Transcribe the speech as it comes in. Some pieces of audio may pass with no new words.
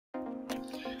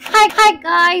Hi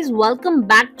guys, welcome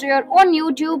back to your own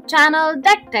YouTube channel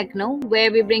Tech Techno,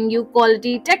 where we bring you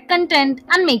quality tech content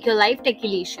and make your life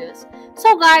techilicious.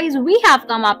 So guys, we have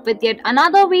come up with yet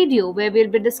another video where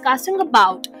we'll be discussing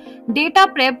about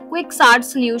Dataprep Quick Start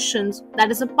Solutions,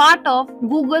 that is a part of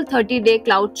Google 30-Day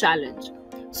Cloud Challenge.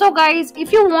 So guys,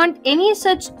 if you want any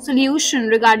such solution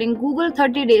regarding Google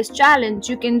 30 Days Challenge,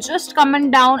 you can just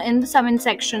comment down in the comment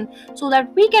section so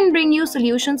that we can bring you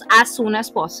solutions as soon as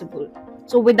possible.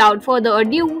 So without further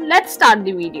ado, let's start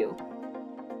the video.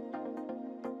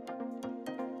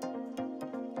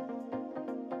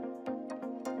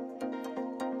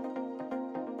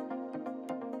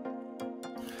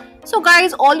 So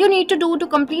guys, all you need to do to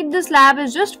complete this lab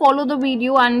is just follow the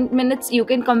video, and in minutes you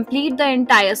can complete the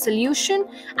entire solution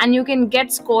and you can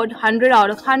get scored 100 out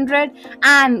of 100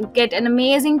 and get an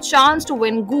amazing chance to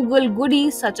win Google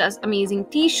goodies such as amazing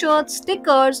t-shirts,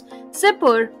 stickers,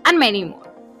 zipper and many more.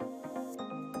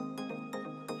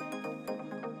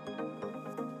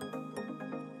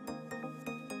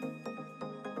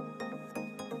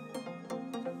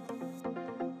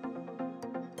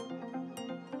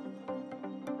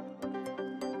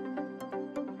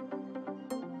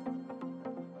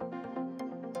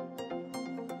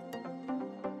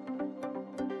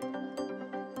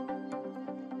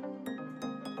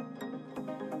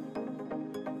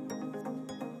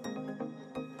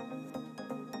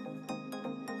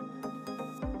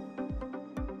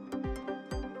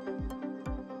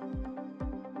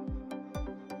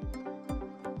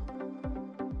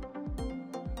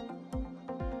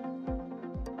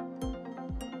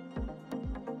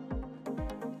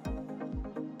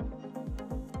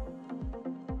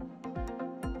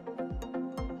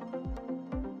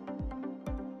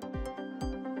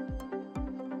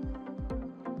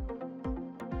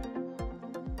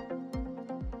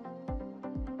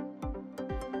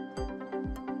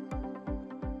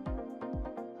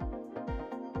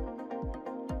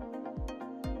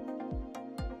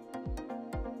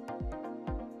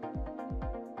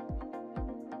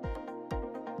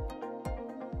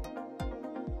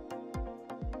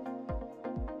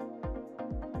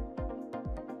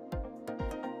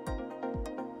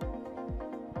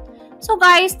 So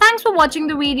guys, thanks for watching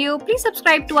the video. Please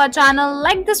subscribe to our channel,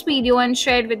 like this video and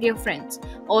share it with your friends.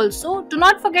 Also, do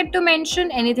not forget to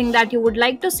mention anything that you would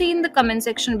like to see in the comment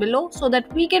section below so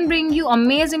that we can bring you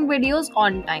amazing videos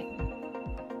on time.